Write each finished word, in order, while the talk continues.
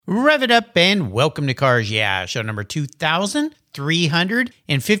Rev it up and welcome to Cars Yeah, show number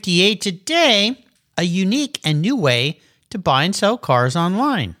 2358. Today, a unique and new way to buy and sell cars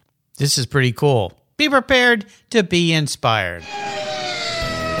online. This is pretty cool. Be prepared to be inspired.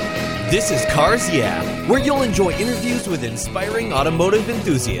 This is Cars Yeah, where you'll enjoy interviews with inspiring automotive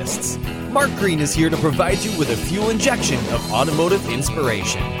enthusiasts. Mark Green is here to provide you with a fuel injection of automotive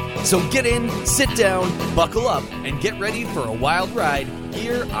inspiration. So get in, sit down, buckle up, and get ready for a wild ride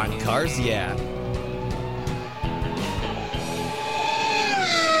here on Cars Yeah.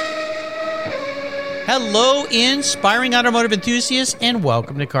 Hello, inspiring automotive enthusiasts, and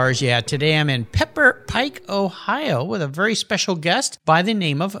welcome to Cars Yeah. Today I'm in Pepper Pike, Ohio, with a very special guest by the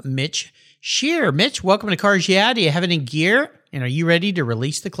name of Mitch Scher. Mitch, welcome to Cars Yeah. Do you have it in gear? And are you ready to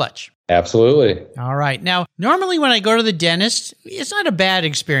release the clutch? Absolutely. All right. Now, normally when I go to the dentist, it's not a bad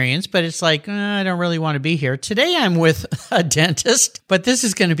experience, but it's like, I don't really want to be here. Today I'm with a dentist, but this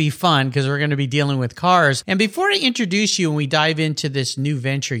is going to be fun because we're going to be dealing with cars. And before I introduce you and we dive into this new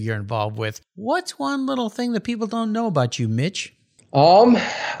venture you're involved with, what's one little thing that people don't know about you, Mitch?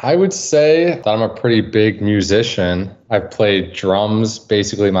 I would say that I'm a pretty big musician. I've played drums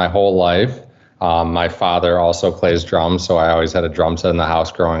basically my whole life. My father also plays drums, so I always had a drum set in the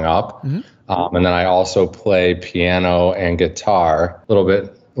house growing up. Mm-hmm. And then I also play piano and guitar,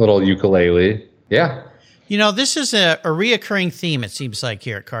 little ukulele. Yeah. You know, this is a reoccurring theme, it seems like,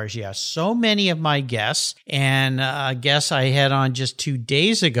 here at Cars Yeah. So many of my guests, and a guest I had on just 2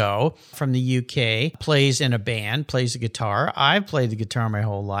 days ago from the UK, plays in a band, plays the guitar. I've played the guitar my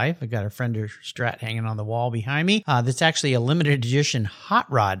whole life. I've got a Fender Strat hanging on the wall behind me. That's actually a limited edition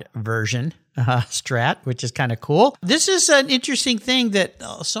hot rod version. Strat, which is kind of cool. This is an interesting thing that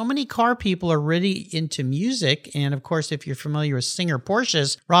so many car people are really into music. And of course, if you're familiar with singer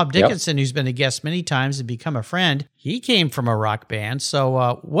Porsche's, Rob Dickinson, who's been a guest many times and become a friend, he came from a rock band.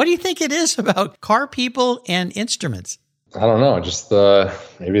 So what do you think it is about car people and instruments? I don't know, just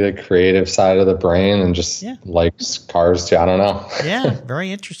maybe the creative side of the brain and just likes cars too. I don't know. Yeah,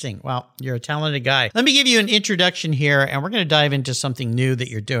 very interesting. Well, you're a talented guy. Let me give you an introduction here, and we're going to dive into something new that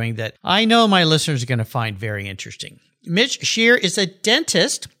you're doing that I know my listeners are going to find very interesting. Mitch Scher is a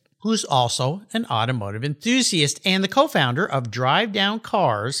dentist who's also an automotive enthusiast and the co-founder of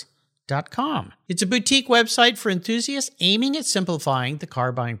DriveDownCars.com. It's a boutique website for enthusiasts aiming at simplifying the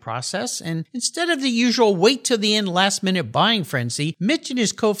car buying process. And instead of the usual wait till the end last minute buying frenzy, Mitch and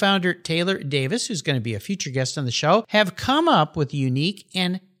his co-founder Taylor Davis, who's going to be a future guest on the show, have come up with a unique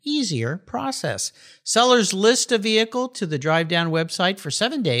and easier process. Sellers list a vehicle to the Drive Down website for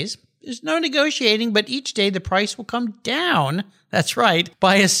 7 days. There's no negotiating, but each day the price will come down. That's right,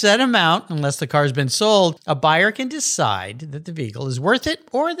 by a set amount, unless the car's been sold. A buyer can decide that the vehicle is worth it,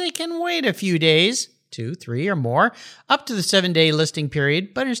 or they can wait a few days, 2, 3, or more, up to the 7-day listing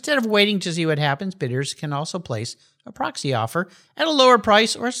period. But instead of waiting to see what happens, bidders can also place a proxy offer at a lower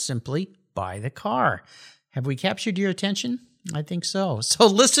price or simply buy the car. Have we captured your attention? I think so. So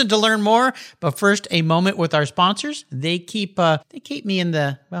listen to learn more. But first, a moment with our sponsors. They keep me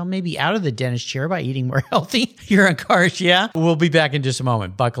in maybe out of the dentist chair by eating more healthy here on Cars Yeah. We'll be back in just a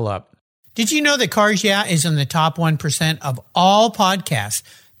moment. Buckle up. Did you know that Cars Yeah is in the top 1% of all podcasts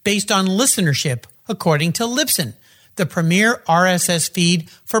based on listenership, according to Libsyn, the premier RSS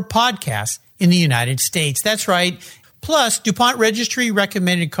feed for podcasts in the United States? That's right. Plus, DuPont Registry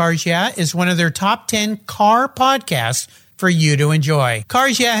recommended Cars Yeah is one of their top 10 car podcasts for you to enjoy.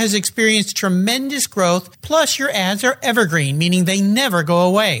 Cars Yeah has experienced tremendous growth, plus your ads are evergreen, meaning they never go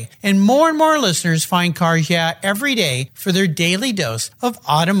away. And more listeners find Cars Yeah every day for their daily dose of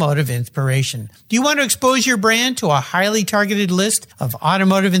automotive inspiration. Do you want to expose your brand to a highly targeted list of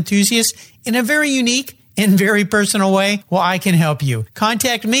automotive enthusiasts in a very unique and very personal way? Well, I can help you.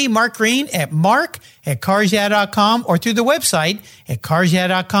 Contact me, Mark Green, at mark@carsyeah.com or through the website at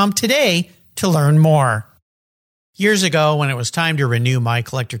carsyeah.com today to learn more. Years ago, when it was time to renew my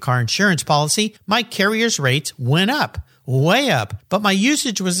collector car insurance policy, my carrier's rates went up, way up, but my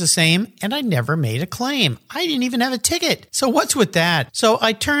usage was the same and I never made a claim. I didn't even have a ticket. So what's with that? So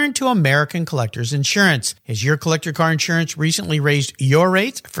I turned to American Collectors Insurance. Has your collector car insurance recently raised your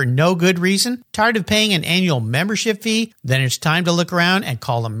rates for no good reason? Tired of paying an annual membership fee? Then it's time to look around and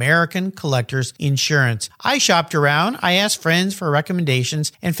call American Collectors Insurance. I shopped around, I asked friends for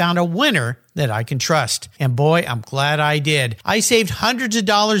recommendations, and found a winner that I can trust. And boy, I'm glad I did. I saved hundreds of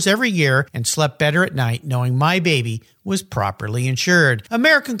dollars every year and slept better at night knowing my baby was properly insured.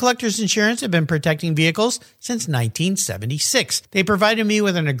 American Collectors Insurance have been protecting vehicles since 1976. They provided me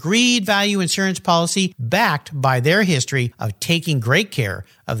with an agreed value insurance policy backed by their history of taking great care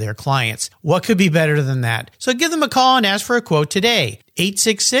of their clients. What could be better than that? So give them a call and ask for a quote today.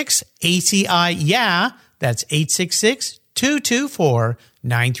 866-ACI-YEAH. That's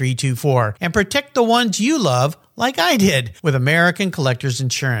 866-224-9324. And protect the ones you love like I did with American Collectors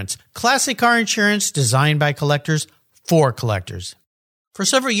Insurance. Classic car insurance designed by collectors for collectors. For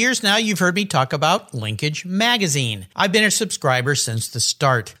several years now, you've heard me talk about Linkage Magazine. I've been a subscriber since the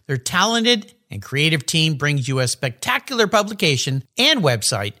start. Their talented and creative team brings you a spectacular publication and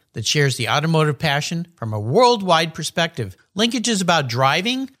website that shares the automotive passion from a worldwide perspective. Linkage is about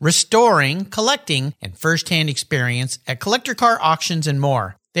driving, restoring, collecting, and first-hand experience at collector car auctions and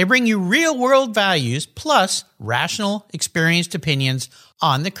more. They bring you real-world values plus rational, experienced opinions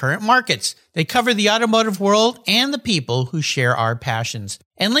on the current markets. They cover the automotive world and the people who share our passions.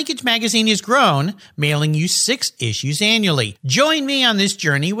 And Linkage Magazine has grown, mailing you 6 issues annually. Join me on this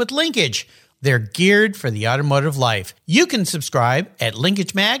journey with Linkage. They're geared for the automotive life. You can subscribe at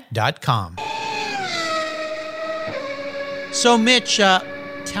linkagemag.com. So, Mitch,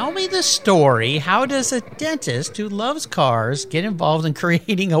 tell me the story. How does a dentist who loves cars get involved in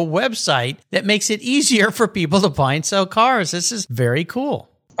creating a website that makes it easier for people to buy and sell cars? This is very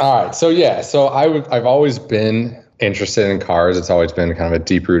cool. All right. So I've always been interested in cars. It's always been kind of a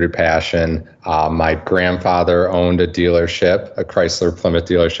deep-rooted passion. My grandfather owned a dealership, a Chrysler Plymouth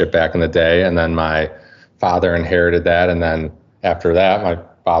dealership back in the day, and then my father inherited that. And then after that, my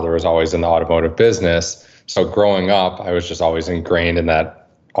father was always in the automotive business. So growing up, I was just always ingrained in that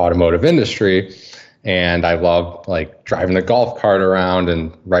automotive industry. And I loved like driving the golf cart around.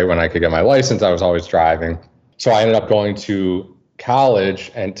 And right when I could get my license, I was always driving. So I ended up going to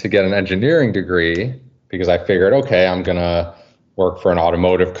college and to get an engineering degree because I figured, okay, I'm going to work for an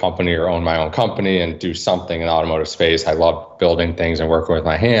automotive company or own my own company and do something in the automotive space. I love building things and working with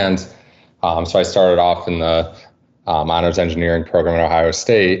my hands. So I started off in the honors engineering program at Ohio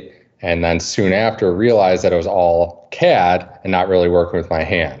State. And then soon after realized that it was all CAD and not really working with my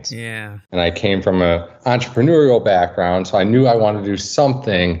hands. Yeah. And I came from an entrepreneurial background, so I knew I wanted to do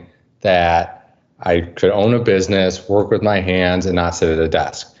something that I could own a business, work with my hands, and not sit at a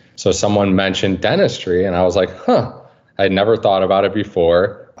desk. So someone mentioned dentistry, and I was like, I'd never thought about it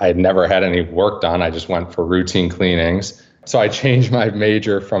before. I had never had any work done. I just went for routine cleanings. So I changed my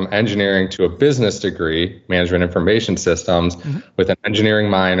major from engineering to a business degree, management information systems, with an engineering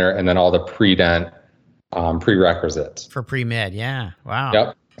minor and then all the pre-dent prerequisites. For pre-med, yeah. Wow.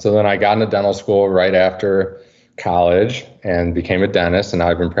 Yep. So then I got into dental school right after college and became a dentist, and now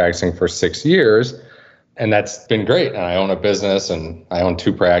I've been practicing for 6 years, and that's been great. And I own a business and I own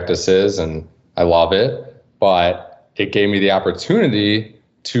 2 practices and I love it, but it gave me the opportunity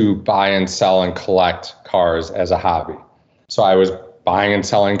to buy and sell and collect cars as a hobby. So I was buying and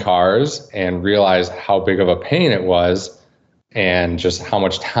selling cars and realized how big of a pain it was and just how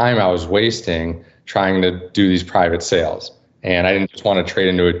much time I was wasting trying to do these private sales. And I didn't just want to trade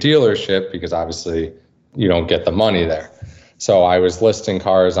into a dealership because obviously you don't get the money there. So I was listing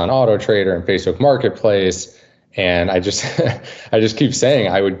cars on Auto Trader and Facebook Marketplace. And I just keep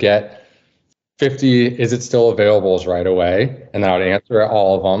saying I would get 50, is it still available right away? And then I would answer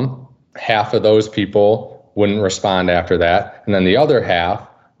all of them. Half of those people wouldn't respond after that. And then the other half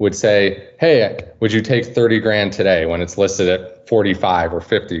would say, hey, would you take 30 grand today when it's listed at 45 or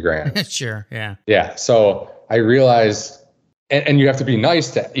 50 grand? Sure. Yeah. Yeah. So I realized, and you have to be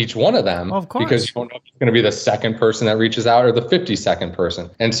nice to each one of them, of course, because you don't know if it's going to be the second person that reaches out or the 52nd person.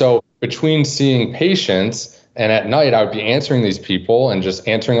 And so between seeing patients and at night, I would be answering these people and just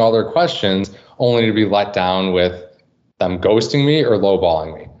answering all their questions only to be let down with them ghosting me or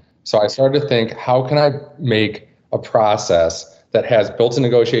lowballing me. So I started to think, how can I make a process that has built-in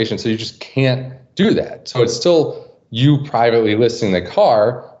negotiation so you just can't do that? So it's still you privately listing the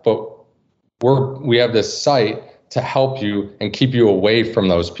car, but we have this site to help you and keep you away from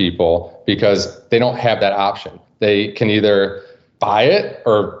those people because they don't have that option. They can either buy it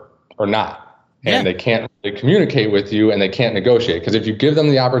or not. And they can't really communicate with you and they can't negotiate. Because if you give them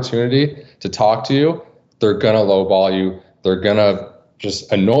the opportunity to talk to you, they're going to lowball you. They're going to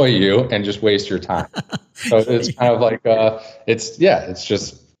just annoy you and just waste your time. So it's kind of like, it's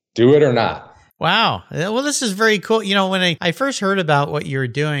just do it or not. Wow. Well, this is very cool. You know, when I first heard about what you were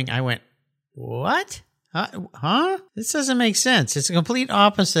doing, I went, what? Huh? This doesn't make sense. It's a complete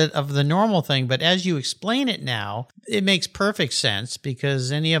opposite of the normal thing, but as you explain it now, it makes perfect sense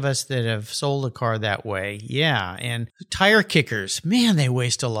because any of us that have sold a car that way, yeah. And tire kickers, man, they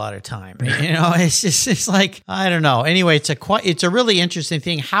waste a lot of time. It's like, I don't know. Anyway, it's a really interesting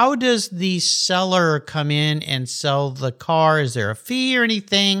thing. How does the seller come in and sell the car? Is there a fee or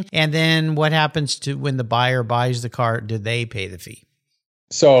anything? And then what happens to when the buyer buys the car? Do they pay the fee?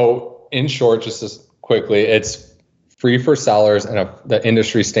 So in short, just as quickly, it's free for sellers and the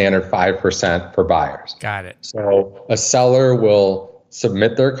industry standard 5% for buyers. Got it. So a seller will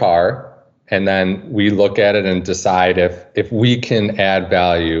submit their car, and then we look at it and decide if we can add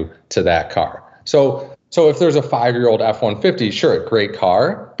value to that car. So if there's a 5-year-old F-150, sure, great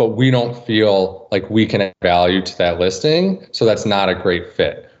car, but we don't feel like we can add value to that listing, so that's not a great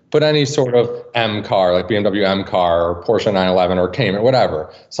fit. But any sort of M car, like BMW M car or Porsche 911 or Cayman, whatever,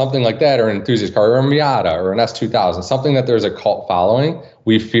 something like that, or an enthusiast car or a Miata or an S2000, something that there's a cult following,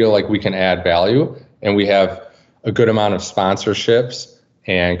 we feel like we can add value. And we have a good amount of sponsorships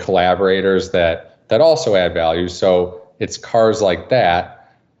and collaborators that also add value. So it's cars like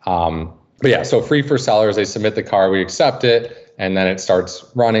that. But yeah, so free for sellers, they submit the car, we accept it, and then it starts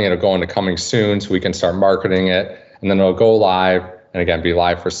running. It'll go into coming soon so we can start marketing it, and then it'll go live. And again, be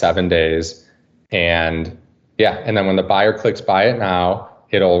live for 7 days. And and then when the buyer clicks buy it now,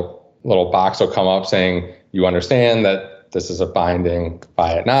 little box will come up saying, you understand that this is a binding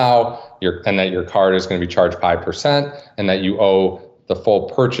buy it now, and that your card is going to be charged 5%, and that you owe the full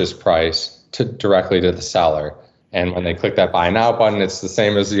purchase price directly to the seller. And when they click that buy now button, it's the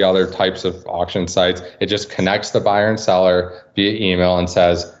same as the other types of auction sites. It just connects the buyer and seller via email and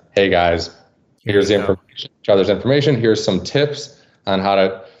says, hey guys, here's the information, each other's information, here's some tips on how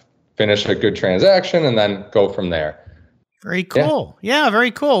to finish a good transaction, and then go from there. Very cool. Yeah,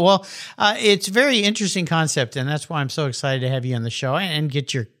 very cool. Well, it's a very interesting concept, and that's why I'm so excited to have you on the show and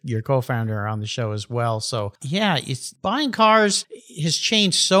get your co-founder on the show as well. So yeah, buying cars has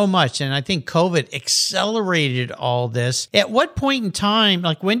changed so much, and I think COVID accelerated all this. At what point in time,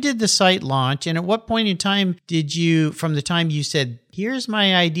 like when did the site launch, and at what point in time did you, from the time you said, here's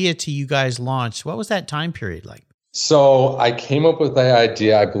my idea, to you guys launch, what was that time period like? So I came up with the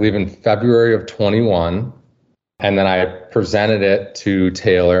idea, I believe, in February of 21. And then I presented it to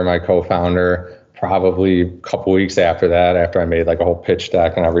Taylor, my co-founder, probably a couple weeks after that, after I made like a whole pitch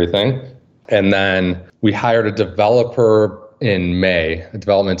deck and everything. And then we hired a developer in May, a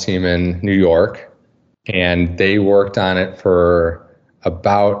development team in New York. And they worked on it for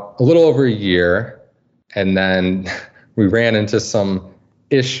about a little over a year. And then we ran into some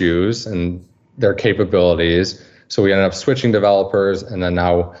issues and their capabilities. So we ended up switching developers, and then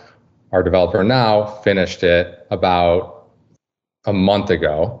now our developer now finished it about a month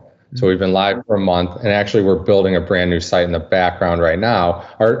ago. So we've been live for a month, and actually we're building a brand new site in the background right now.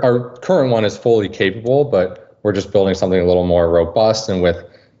 Our current one is fully capable, but we're just building something a little more robust and with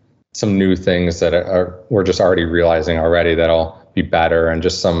some new things that we're just already realizing already that'll be better, and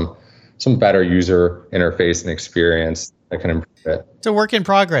just some better user interface and experience that can improve it. It's a work in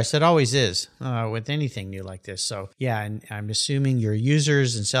progress. It always is with anything new like this. So yeah, and I'm assuming your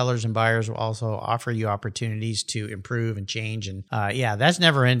users and sellers and buyers will also offer you opportunities to improve and change. And that's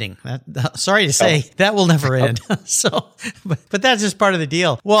never ending. Sorry to say, that will never end. So, but that's just part of the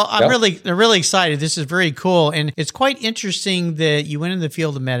deal. Well, I'm really excited. This is very cool. And it's quite interesting that you went in the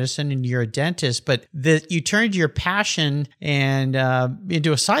field of medicine and you're a dentist, but that you turned your passion and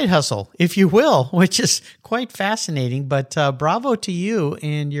into a side hustle, if you will, which is quite fascinating. But bravo to you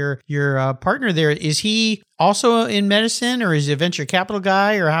and your partner there. Is he also in medicine, or is he a venture capital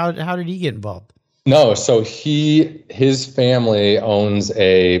guy, or how did he get involved? No, so his family owns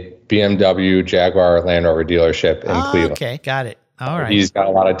a BMW Jaguar Land Rover dealership in Cleveland. Okay, got it. All right. He's got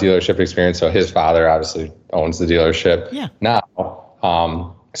a lot of dealership experience, so his father obviously owns the dealership now.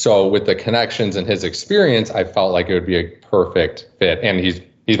 So with the connections and his experience, I felt like it would be a perfect fit, and he's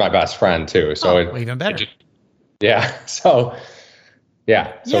my best friend too. So even better. So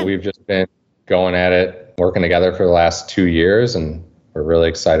we've just been going at it, working together for the last 2 years, and we're really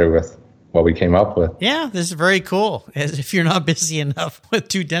excited with what we came up with. Yeah, this is very cool, as if you're not busy enough with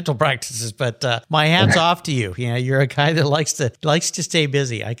 2 dental practices. But my hat's off to you. Yeah, you're a guy that likes to stay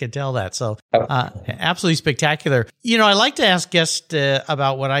busy. I can tell that. So absolutely spectacular. I like to ask guests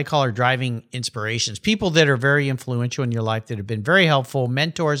about what I call our driving inspirations, people that are very influential in your life, that have been very helpful,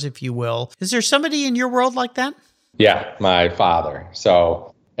 mentors, if you will. Is there somebody in your world like that? Yeah, my father.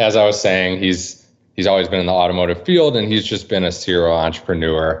 So as I was saying, he's always been in the automotive field, and he's just been a serial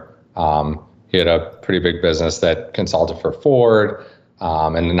entrepreneur. He had a pretty big business that consulted for Ford,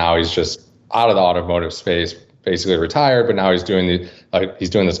 and now he's just out of the automotive space, basically retired, but now he's doing he's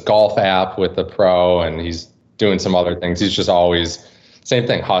doing this golf app with the pro, and he's doing some other things. He's just always same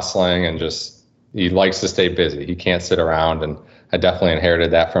thing, hustling, and just he likes to stay busy. He can't sit around, and I definitely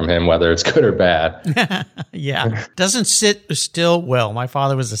inherited that from him, whether it's good or bad. Yeah. Doesn't sit still well. My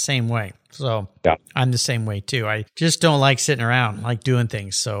father was the same way. So yeah. I'm the same way too. I just don't like sitting around, I like doing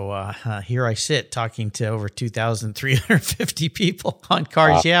things. So here I sit talking to over 2,350 people on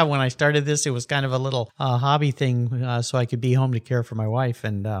cars. Yeah, when I started this, it was kind of a little hobby thing so I could be home to care for my wife.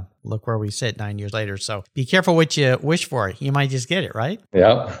 And look where we sit 9 years later. So be careful what you wish for. You might just get it, right?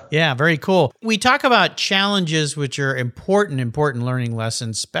 Yeah. Yeah, very cool. We talk about challenges, which are important learning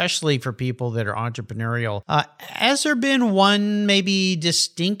lessons, especially for people that are entrepreneurial. Has there been one maybe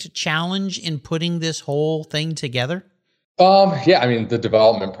distinct challenge in putting this whole thing together? Yeah, I mean, the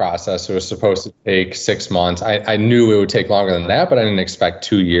development process was supposed to take 6 months. I knew it would take longer than that, but I didn't expect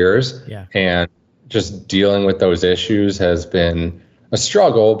 2 years. Yeah. And just dealing with those issues has been a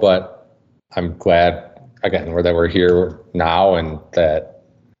struggle, but I'm glad, again, that we're here now and that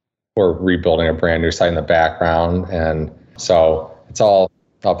we're rebuilding a brand new site in the background. And so it's all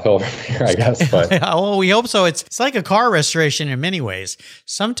uphill from here, I guess. But well, we hope so. It's like a car restoration in many ways.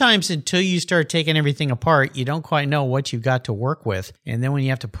 Sometimes until you start taking everything apart, you don't quite know what you've got to work with. And then when you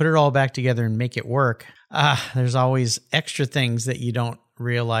have to put it all back together and make it work, there's always extra things that you don't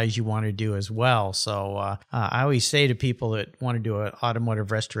realize you want to do as well. So I always say to people that want to do an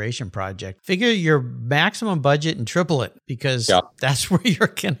automotive restoration project, figure your maximum budget and triple it, because that's where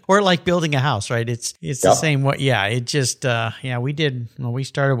or like building a house, right? It's the same way. Yeah, it just, we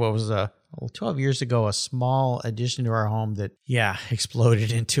started what was 12 years ago, a small addition to our home that,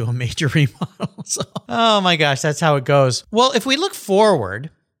 exploded into a major remodel. So, oh my gosh, that's how it goes. Well, if we look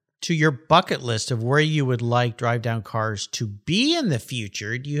forward to your bucket list of where you would like Drive Down Cars to be in the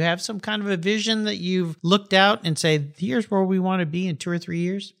future, do you have some kind of a vision that you've looked out and say, here's where we want to be in 2 or 3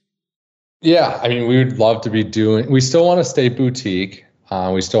 years? Yeah, I mean, we would love to be we still want to stay boutique.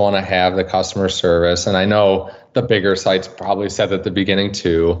 We still want to have the customer service. And I know the bigger sites probably said at the beginning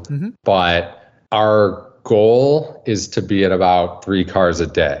too, but our goal is to be at about 3 cars a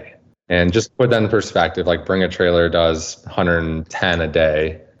day. And just put that in perspective, like Bring a Trailer does 110 a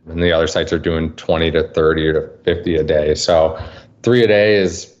day. And the other sites are doing 20 to 30 to 50 a day. So 3 a day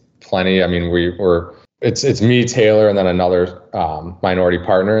is plenty. I mean, it's me, Taylor, and then another minority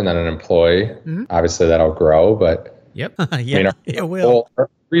partner, and then an employee. Obviously, that'll grow, but it will.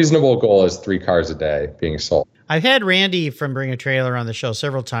 Our reasonable goal is 3 cars a day being sold. I've had Randy from Bring a Trailer on the show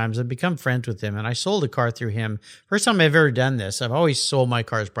several times. I've become friends with him, and I sold a car through him. First time I've ever done this. I've always sold my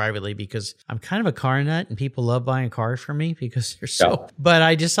cars privately because I'm kind of a car nut, and people love buying cars from me because they're so. But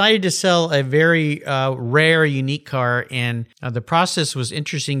I decided to sell a very rare, unique car, and the process was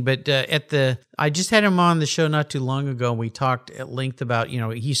interesting. But I just had him on the show not too long ago, and we talked at length about,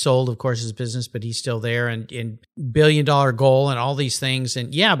 he sold, of course, his business, but he's still there, and $1 billion goal and all these things.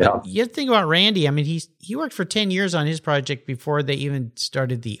 And you have to think about Randy. I mean, he worked for 10 years on his project before they even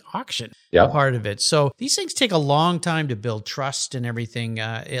started the auction part of it. So these things take a long time to build trust and everything.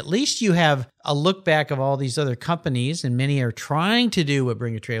 At least you have a look back of all these other companies, and many are trying to do what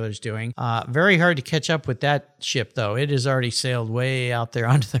Bring a Trailer is doing. Very hard to catch up with that ship, though. It has already sailed way out there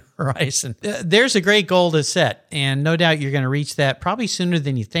onto the horizon. There's a great goal to set, and no doubt you're going to reach that probably sooner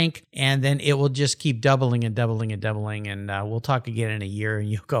than you think, and then it will just keep doubling and doubling and doubling, and we'll talk again in a year, and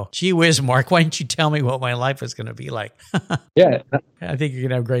you'll go, gee whiz, Mark, why didn't you tell me what my life is going to be like? Yeah. I think you're going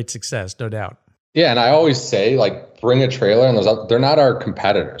to have great success, no doubt. Yeah, and I always say, like, Bring a Trailer and they're not our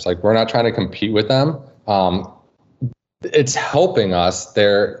competitors. Like, we're not trying to compete with them. It's helping us.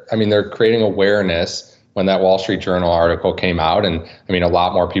 They're creating awareness when that Wall Street Journal article came out. And I mean, a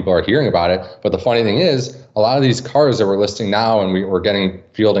lot more people are hearing about it. But the funny thing is, a lot of these cars that we're listing now and we're getting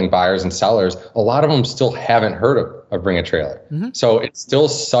fielding buyers and sellers, a lot of them still haven't heard of Bring a Trailer. So it's still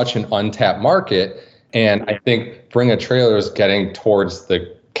such an untapped market. And I think Bring a Trailer is getting towards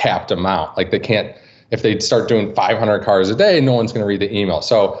the capped amount. Like, they can't, if they start doing 500 cars a day, no one's going to read the email.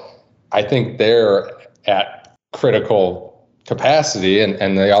 So I think they're at critical capacity,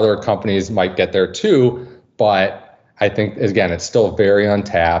 and the other companies might get there too. But I think, again, it's still very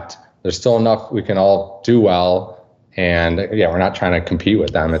untapped. There's still enough we can all do well. And we're not trying to compete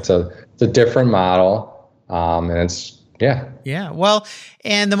with them. It's a different model. And it's, Yeah. Well,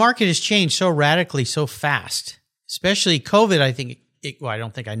 and the market has changed so radically, so fast, especially COVID, I think I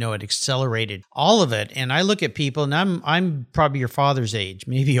don't think I know it accelerated all of it. And I look at people, and I'm probably your father's age,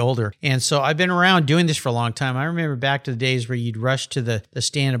 maybe older. And so I've been around doing this for a long time. I remember back to the days where you'd rush to the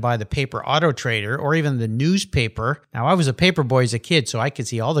stand and buy the paper Auto Trader or even the newspaper. Now, I was a paper boy as a kid, so I could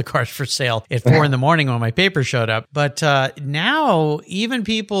see all the cars for sale at 4 in the morning when my paper showed up. But now, even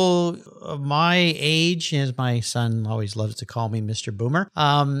people of my age, as my son always loves to call me Mr. Boomer,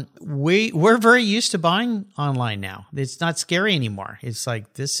 we're very used to buying online now. It's not scary anymore. It's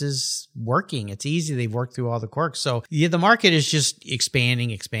like, this is working. It's easy. They've worked through all the quirks. So yeah, the market is just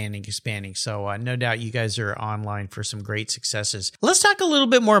expanding. So no doubt you guys are online for some great successes. Let's talk a little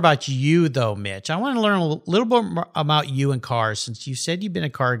bit more about you though, Mitch. I want to learn a little bit more about you and cars, since you said you've been a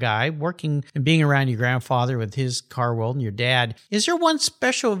car guy, working and being around your grandfather with his car world and your dad. Is there one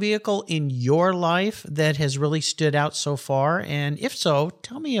special vehicle in your life that has really stood out so far? And if so,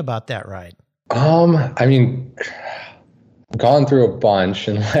 tell me about that ride. I mean, gone through a bunch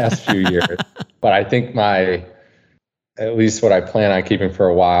in the last few years, but I think at least what I plan on keeping for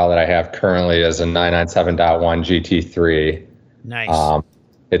a while that I have currently is a 997.1 GT3. Nice.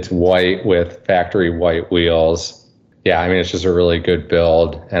 It's white with factory white wheels. Yeah, I mean, it's just a really good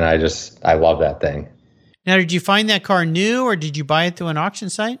build, and I love that thing. Now, did you find that car new, or did you buy it through an auction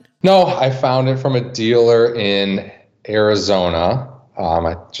site? No, I found it from a dealer in Arizona.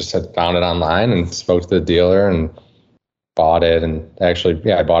 I just had found it online and spoke to the dealer and bought it. And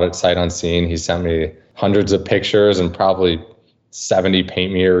actually, I bought it sight unseen. He sent me hundreds of pictures and probably 70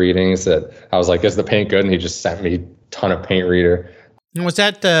 paint meter readings that I was like, is the paint good? And he just sent me a ton of paint reader. And was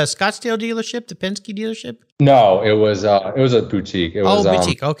that the Scottsdale dealership, the Penske dealership? No, it was a boutique. It was,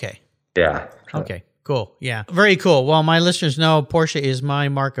 boutique. Okay. Yeah. Okay. Cool. Yeah. Very cool. Well, my listeners know Porsche is my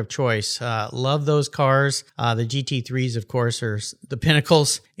mark of choice. Love those cars. The GT3s, of course, are the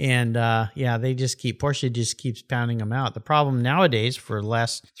pinnacles. And Porsche just keeps pounding them out. The problem nowadays for the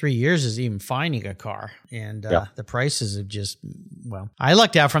last 3 years is even finding a car. And the prices have just, I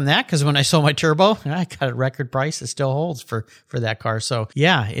lucked out from that because when I sold my turbo, I got a record price. It still holds for that car. So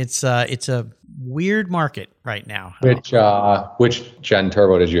yeah, it's a weird market right now. Which gen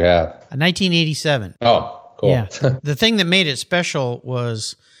turbo did you have? A 1987. Oh, cool. Yeah. The thing that made it special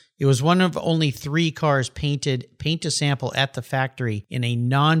was it was one of only 3 cars paint to sample at the factory in a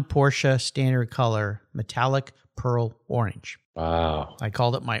non-Porsche standard color, metallic pearl orange. Wow. I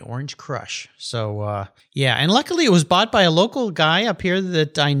called it my orange crush. So, and luckily it was bought by a local guy up here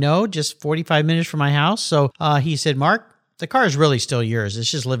that I know, just 45 minutes from my house. So he said, Mark, the car is really still yours. It's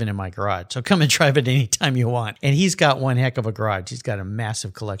just living in my garage. So come and drive it anytime you want. And he's got one heck of a garage. He's got a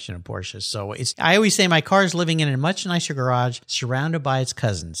massive collection of Porsches. So I always say my car is living in a much nicer garage surrounded by its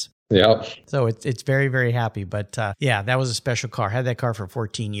cousins. Yep. So it's very, very happy. But that was a special car. Had that car for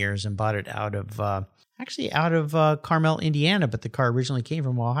 14 years and bought it out of Carmel, Indiana. But the car originally came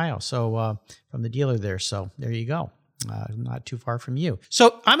from Ohio. So from the dealer there. So there you go. Not too far from you.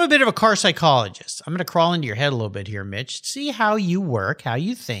 So I'm a bit of a car psychologist. I'm going to crawl into your head a little bit here, Mitch. See how you work, how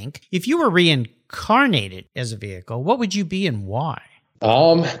you think. If you were reincarnated as a vehicle, what would you be and why?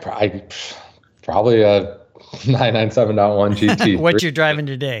 Probably a 997.1 GT. What you're driving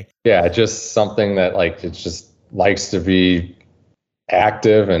today? Yeah, just something that it just likes to be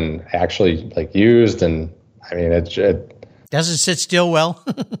active and actually used. And I mean, it doesn't sit still well.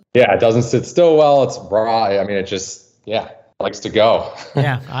 Yeah, it doesn't sit still well. It's raw. I mean, it just likes to go.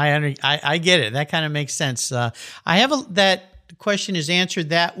 Yeah, I get it. That kind of makes sense. I have that question is answered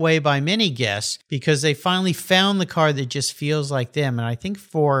that way by many guests because they finally found the car that just feels like them. And I think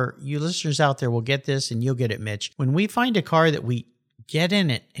for you listeners out there, we'll get this and you'll get it, Mitch. When we find a car that we get in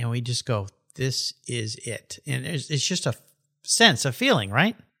it and we just go, this is it. And it's just a sense, a feeling,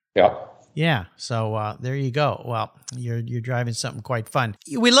 right? Yeah. Yeah. So there you go. Well, you're driving something quite fun.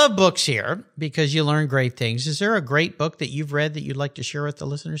 We love books here because you learn great things. Is there a great book that you've read that you'd like to share with the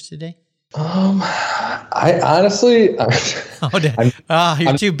listeners today? I honestly,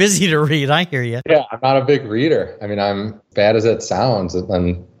 you're too busy to read. I hear you. Yeah, I'm not a big reader. I mean, I'm bad as it sounds,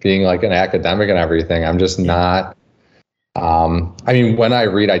 and being like an academic and everything, I'm just not. I mean, when I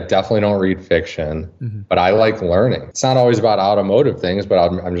read, I definitely don't read fiction, but I like learning. It's not always about automotive things, but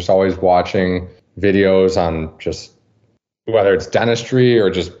I'm just always watching videos on just whether it's dentistry or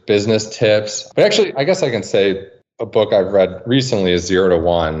just business tips. But actually, I guess I can say a book I've read recently is 0 to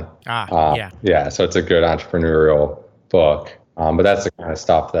 1. Yeah. So it's a good entrepreneurial book. But that's the kind of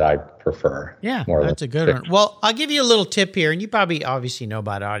stuff that I prefer. Yeah, that's a good one. Well, I'll give you a little tip here, and you probably obviously know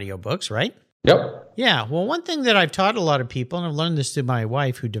about audiobooks, right? Yep. Yeah. Well, one thing that I've taught a lot of people, and I've learned this through my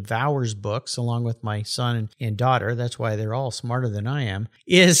wife who devours books along with my son and daughter, that's why they're all smarter than I am,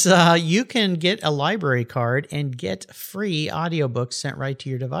 is you can get a library card and get free audiobooks sent right to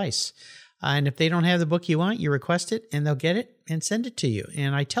your device. And if they don't have the book you want, you request it and they'll get it and send it to you.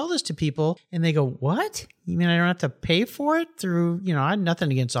 And I tell this to people and they go, what? You mean I don't have to pay for it through, I have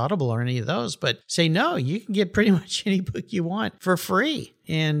nothing against Audible or any of those, but say, no, you can get pretty much any book you want for free.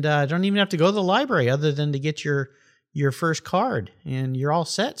 And don't even have to go to the library other than to get your first card and you're all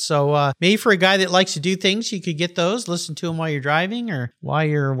set. So maybe for a guy that likes to do things, you could get those, listen to them while you're driving or while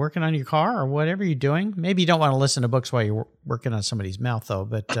you're working on your car or whatever you're doing. Maybe you don't want to listen to books while you're working on somebody's mouth though,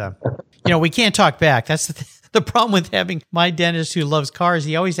 but we can't talk back. That's the problem with having my dentist who loves cars.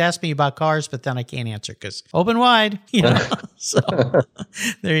 He always asks me about cars, but then I can't answer because open wide, So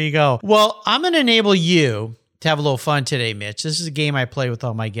there you go. Well, I'm going to enable you to have a little fun today, Mitch. This is a game I play with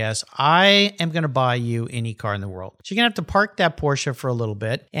all my guests. I am going to buy you any car in the world. So you're going to have to park that Porsche for a little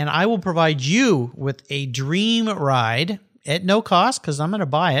bit, and I will provide you with a dream ride at no cost because I'm going to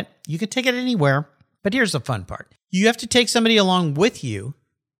buy it. You can take it anywhere, but here's the fun part. You have to take somebody along with you,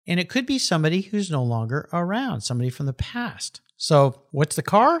 and it could be somebody who's no longer around, somebody from the past. So what's the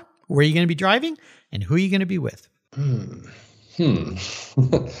car? Where are you going to be driving? And who are you going to be with?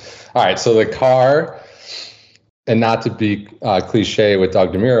 All right, so the car... And not to be cliche with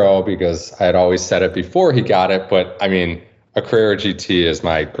Doug DeMuro, because I had always said it before he got it, but I mean, a Carrera GT is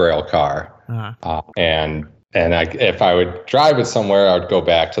my grail car. Uh-huh. And if I would drive it somewhere, I would go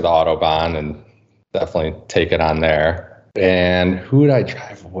back to the Autobahn and definitely take it on there. And who would I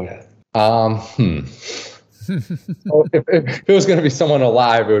drive with? If it was going to be someone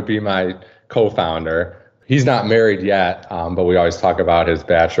alive, it would be my co-founder. He's not married yet, but we always talk about his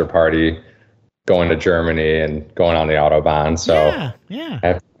bachelor party going to Germany and going on the Autobahn. So yeah. I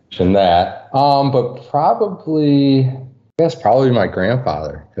have to mention that. But probably my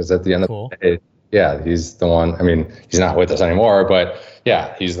grandfather, because at the end of the day, he's the one. I mean, he's not with us anymore, but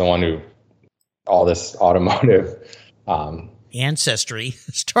yeah, he's the one who all this automotive ancestry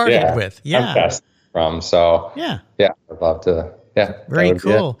started with. Yeah. From. So I'd love to. Yeah. Very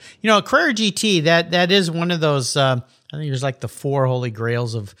cool. A Carrera GT, that is one of those, I think there's like the 4 holy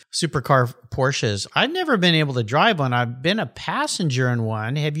grails of supercar Porsches. I've never been able to drive one. I've been a passenger in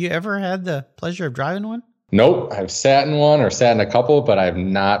one. Have you ever had the pleasure of driving one? Nope. I've sat in one or sat in a couple, but I've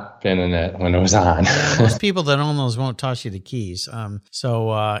not been in it when it was on. Most people that own those won't toss you the keys. But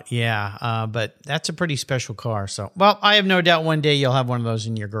that's a pretty special car. So, well, I have no doubt one day you'll have one of those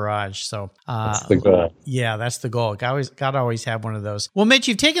in your garage. So that's the goal. Yeah, that's the goal. Gotta always have one of those. Well, Mitch,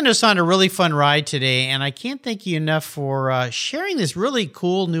 you've taken us on a really fun ride today, and I can't thank you enough for sharing this really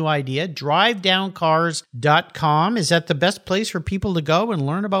cool new idea. DriveDownCars.com. Is that the best place for people to go and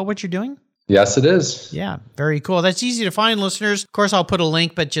learn about what you're doing? Yes, it is. Yeah, very cool. That's easy to find, listeners. Of course, I'll put a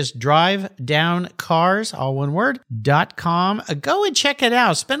link, but just DriveDownCars, all one word, .com. Go and check it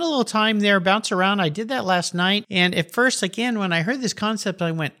out. Spend a little time there, bounce around. I did that last night. And at first, again, when I heard this concept,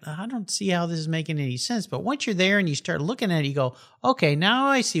 I went, I don't see how this is making any sense. But once you're there and you start looking at it, you go, okay, now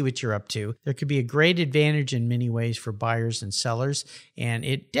I see what you're up to. There could be a great advantage in many ways for buyers and sellers. And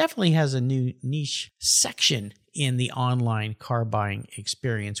it definitely has a new niche section in the online car buying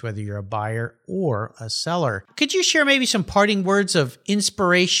experience, whether you're a buyer or a seller. Could you share maybe some parting words of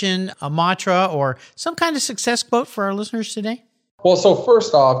inspiration, a mantra, or some kind of success quote for our listeners today? Well, so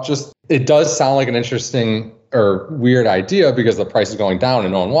first off, it does sound like an interesting or weird idea because the price is going down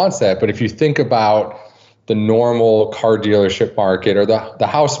and no one wants that. But if you think about the normal car dealership market or the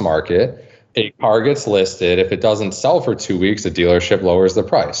house market, a car gets listed. If it doesn't sell for 2 weeks, the dealership lowers the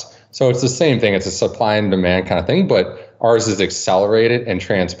price. So it's the same thing. It's a supply and demand kind of thing, but ours is accelerated and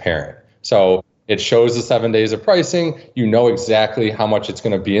transparent. So it shows the 7 days of pricing. You know exactly how much it's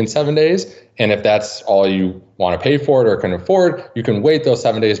going to be in 7 days. And if that's all you want to pay for it or can afford, you can wait those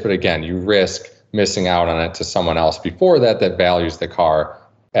 7 days. But again, you risk missing out on it to someone else before that values the car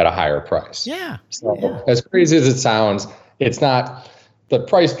at a higher price. Yeah. So as crazy as it sounds, it's not... The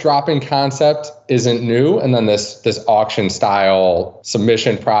price dropping concept isn't new, and then this auction style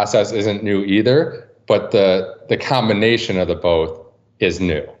submission process isn't new either. But the combination of the both is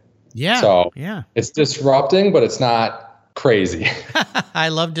new. Yeah. So it's disrupting, but it's not crazy. I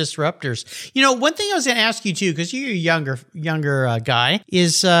love disruptors. One thing I was going to ask you too, because you're a younger guy,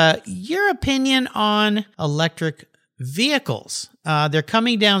 is your opinion on electric vehicles. They're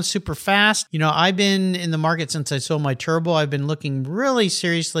coming down super fast. I've been in the market since I sold my turbo. I've been looking really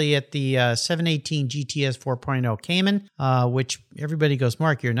seriously at the 718 GTS 4.0 Cayman, which everybody goes,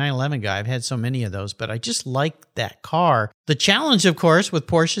 Mark, you're a 911 guy. I've had so many of those, but I just like that car. The challenge, of course, with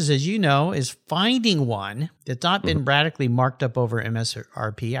Porsches, as you know, is finding one that's not been radically marked up over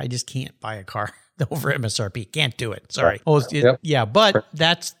MSRP. I just can't buy a car over MSRP. Can't do it. Sorry. Yeah, but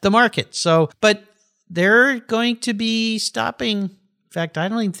that's the market. But they're going to be stopping. In fact, I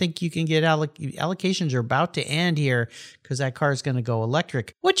don't even think you can get allocations are about to end here because that car is going to go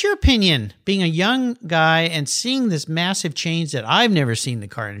electric. What's your opinion, being a young guy and seeing this massive change that I've never seen in the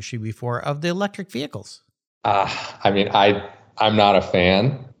car industry before of the electric vehicles? I'm not a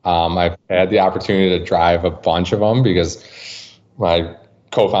fan. I've had the opportunity to drive a bunch of them because my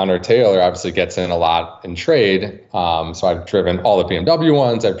co-founder Taylor obviously gets in a lot in trade. So I've driven all the BMW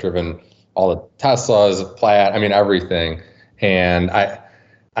ones. I've driven all the Teslas, Plaid, everything. And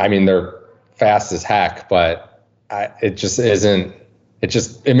they're fast as heck, but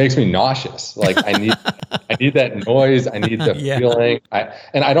it makes me nauseous. Like I need that noise. I need the feeling.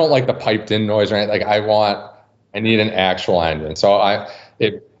 I don't like the piped in noise, right? Like I need an actual engine. So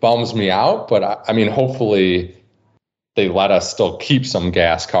it bums me out, but hopefully they let us still keep some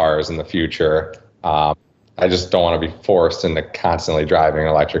gas cars in the future. I just don't want to be forced into constantly driving an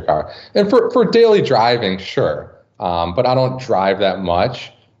electric car. And for daily driving, sure. But I don't drive that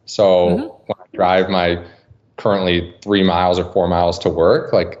much. So when I drive my currently 3 miles or 4 miles to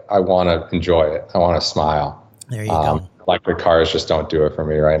work, like I want to enjoy it. I want to smile. There you go. Electric cars just don't do it for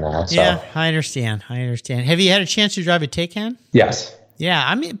me right now. So. Yeah, I understand. Have you had a chance to drive a Taycan? Yes.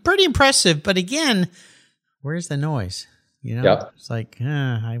 Yeah, pretty impressive. But again, where's the noise? Yep. It's like,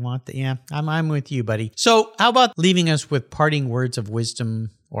 I want I'm with you, buddy. So how about leaving us with parting words of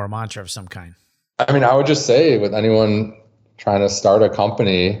wisdom or a mantra of some kind? I would just say with anyone trying to start a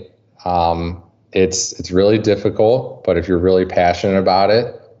company, it's really difficult, but if you're really passionate about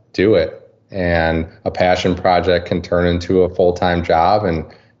it, do it. And a passion project can turn into a full-time job and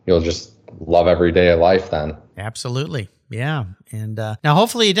you'll just love every day of life then. Absolutely. Yeah. And now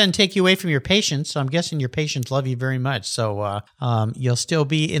hopefully it doesn't take you away from your patients. So I'm guessing your patients love you very much. So you'll still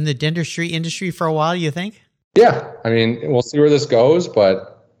be in the dentistry industry for a while, you think? Yeah. We'll see where this goes,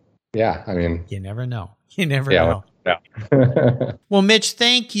 but yeah, you never know. You never know. Yeah. Well, Mitch,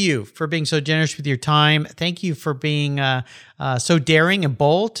 thank you for being so generous with your time. Thank you for being so daring and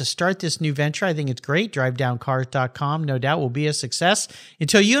bold to start this new venture. I think it's great. DriveDownCars.com, no doubt, will be a success.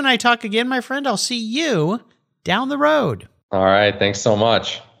 Until you and I talk again, my friend, I'll see you down the road. All right. Thanks so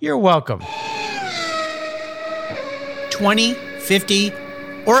much. You're welcome. 20, 50,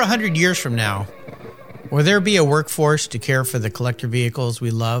 or 100 years from now, will there be a workforce to care for the collector vehicles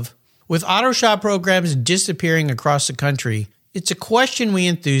we love? With auto shop programs disappearing across the country, it's a question we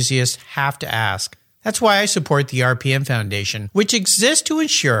enthusiasts have to ask. That's why I support the RPM Foundation, which exists to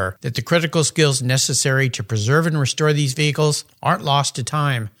ensure that the critical skills necessary to preserve and restore these vehicles aren't lost to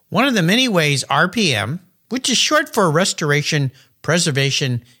time. One of the many ways RPM, which is short for Restoration,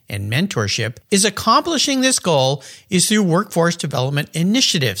 Preservation, and Mentorship, is accomplishing this goal is through workforce development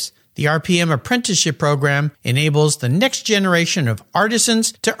initiatives. The RPM apprenticeship program enables the next generation of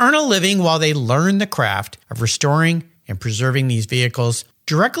artisans to earn a living while they learn the craft of restoring and preserving these vehicles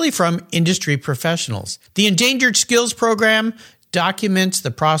directly from industry professionals. The Endangered Skills Program documents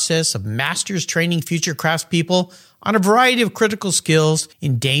the process of masters training future craftspeople on a variety of critical skills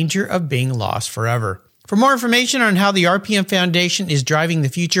in danger of being lost forever. For more information on how the RPM Foundation is driving the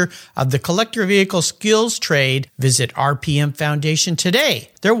future of the collector vehicle skills trade, visit RPM Foundation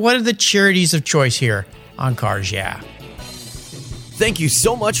today. They're one of the charities of choice here on Cars Yeah! Thank you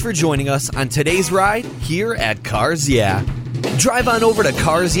so much for joining us on today's ride here at Cars Yeah! Drive on over to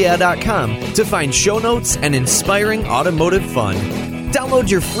carsyeah.com to find show notes and inspiring automotive fun. Download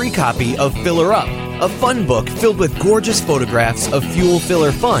your free copy of Filler Up, a fun book filled with gorgeous photographs of fuel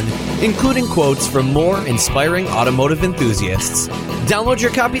filler fun, including quotes from more inspiring automotive enthusiasts. Download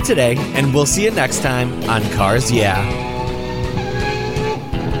your copy today, and we'll see you next time on Cars Yeah!